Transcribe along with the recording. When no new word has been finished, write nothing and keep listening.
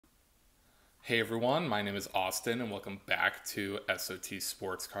Hey everyone, my name is Austin and welcome back to SOT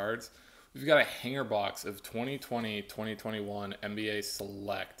Sports Cards. We've got a hanger box of 2020-2021 NBA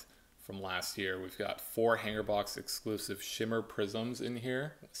Select from last year. We've got 4 hanger box exclusive Shimmer prisms in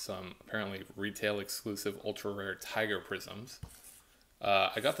here, some apparently retail exclusive ultra rare Tiger prisms.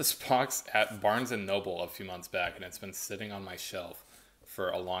 I got this box at Barnes & Noble a few months back and it's been sitting on my shelf for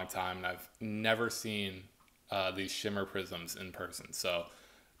a long time and I've never seen these Shimmer prisms in person. So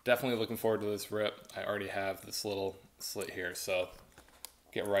definitely looking forward to this rip. I already have this little slit here, so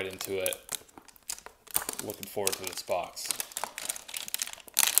get right into it. Looking forward to this box.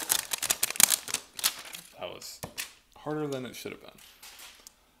 That was harder than it should have been.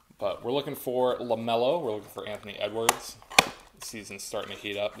 But we're looking for LaMelo. We're looking for Anthony Edwards. The season's starting to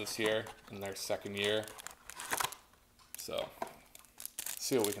heat up this year in their second year. So,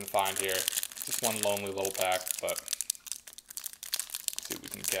 see what we can find here. Just one lonely little pack, but see what we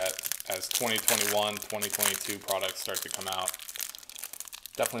can get as 2021, 2022 products start to come out.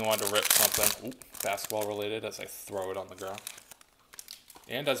 Definitely wanted to rip something basketball related as I throw it on the ground.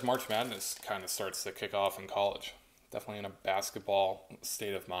 And as March Madness kind of starts to kick off in college. Definitely in a basketball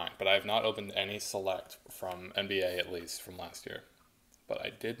state of mind. But I have not opened any Select from NBA, at least, from last year. But I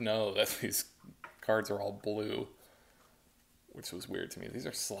did know that these cards are all blue, which was weird to me. These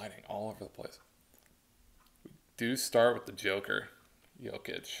are sliding all over the place. We do start with the Joker.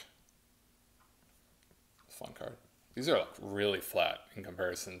 Jokic. Fun card. These are like really flat in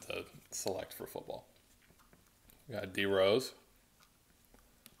comparison to Select for football. We got D Rose.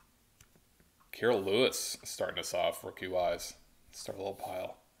 Kira Lewis starting us off rookie-wise. Start a little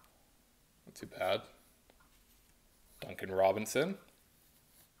pile. Not too bad. Duncan Robinson.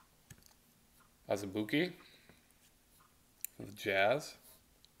 Azubuike for the Jazz.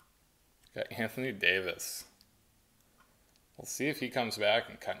 Got Anthony Davis. We'll see if he comes back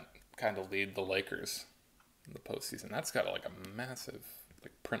and kind of lead the Lakers in the postseason. That's got like a massive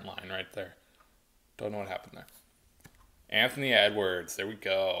print line right there. Don't know what happened there. Anthony Edwards. There we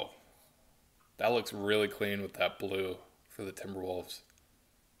go. That looks really clean with that blue for the Timberwolves.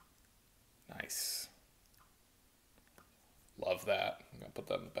 Nice. Love that. I'm going to put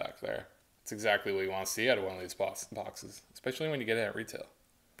that in the back there. It's exactly what you want to see out of one of these boxes, especially when you get it at retail.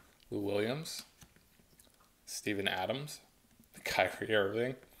 Lou Williams. Steven Adams. Kyrie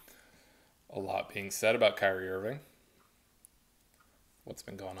Irving. A lot being said about Kyrie Irving. What's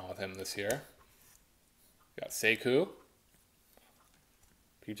been going on with him this year? We got Sekou.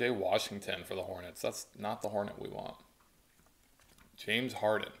 PJ Washington for the Hornets. That's not the Hornet we want. James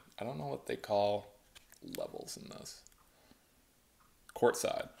Harden. I don't know what they call levels in this.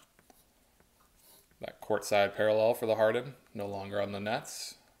 Courtside. That courtside parallel for the Harden. No longer on the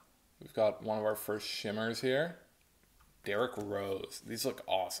Nets. We've got one of our first Shimmers here. Derrick Rose. These look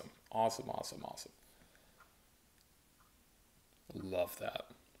awesome. Awesome. Love that.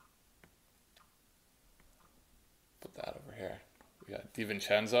 Put that over here. We got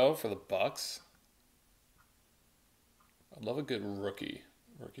DiVincenzo for the Bucks. I love a good rookie.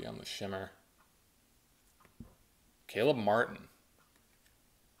 Rookie on the Shimmer. Caleb Martin.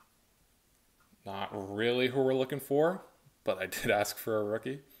 Not really who we're looking for, but I did ask for a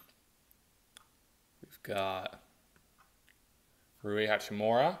rookie. We've got Rui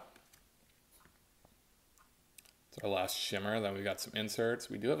Hachimura. It's our last Shimmer. Then we got some inserts.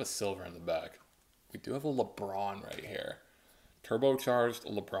 We do have a silver in the back. We do have a LeBron right here. Turbocharged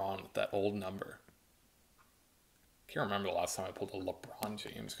LeBron with that old number. Can't remember the last time I pulled a LeBron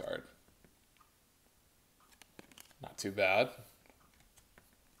James card. Not too bad.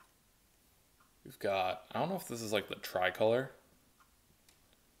 We've got, I don't know if this is like the tricolor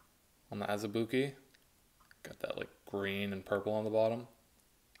on the Azubuike. Got that like green and purple on the bottom.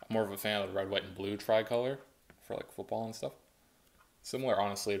 I'm more of a fan of the red, white, and blue tricolor for like football and stuff. Similar,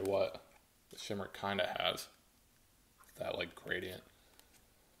 honestly, to what the Shimmer kind of has. That like gradient.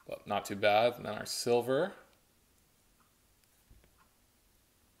 But not too bad. And then our silver.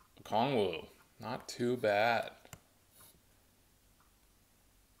 Okongwu. Not too bad.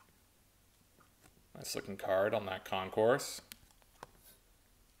 Nice looking card on that concourse.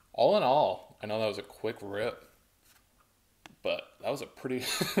 All in all, I know that was a quick rip, but that was a pretty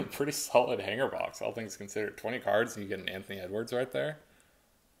pretty solid hanger box, all things considered. 20 cards and you get an Anthony Edwards right there.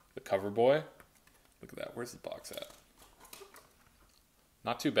 The cover boy. Look at that. Where's the box at?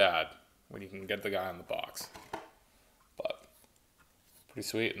 Not too bad when you can get the guy in the box. But pretty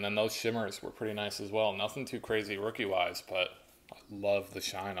sweet. And then those Shimmers were pretty nice as well. Nothing too crazy rookie-wise, but I love the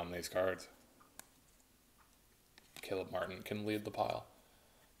shine on these cards. Caleb Martin can lead the pile.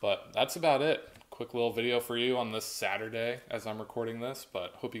 But that's about it. Quick quick little video for you on this Saturday as I'm recording this,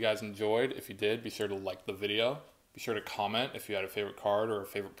 but hope you guys enjoyed. If you did, be sure to like the video. Be sure to comment if you had a favorite card or a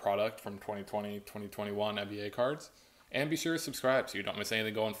favorite product from 2020, 2021 NBA cards. And be sure to subscribe so you don't miss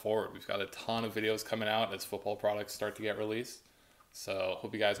anything going forward. We've got a ton of videos coming out as football products start to get released. So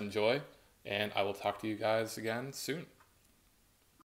hope you guys enjoy, and I will talk to you guys again soon.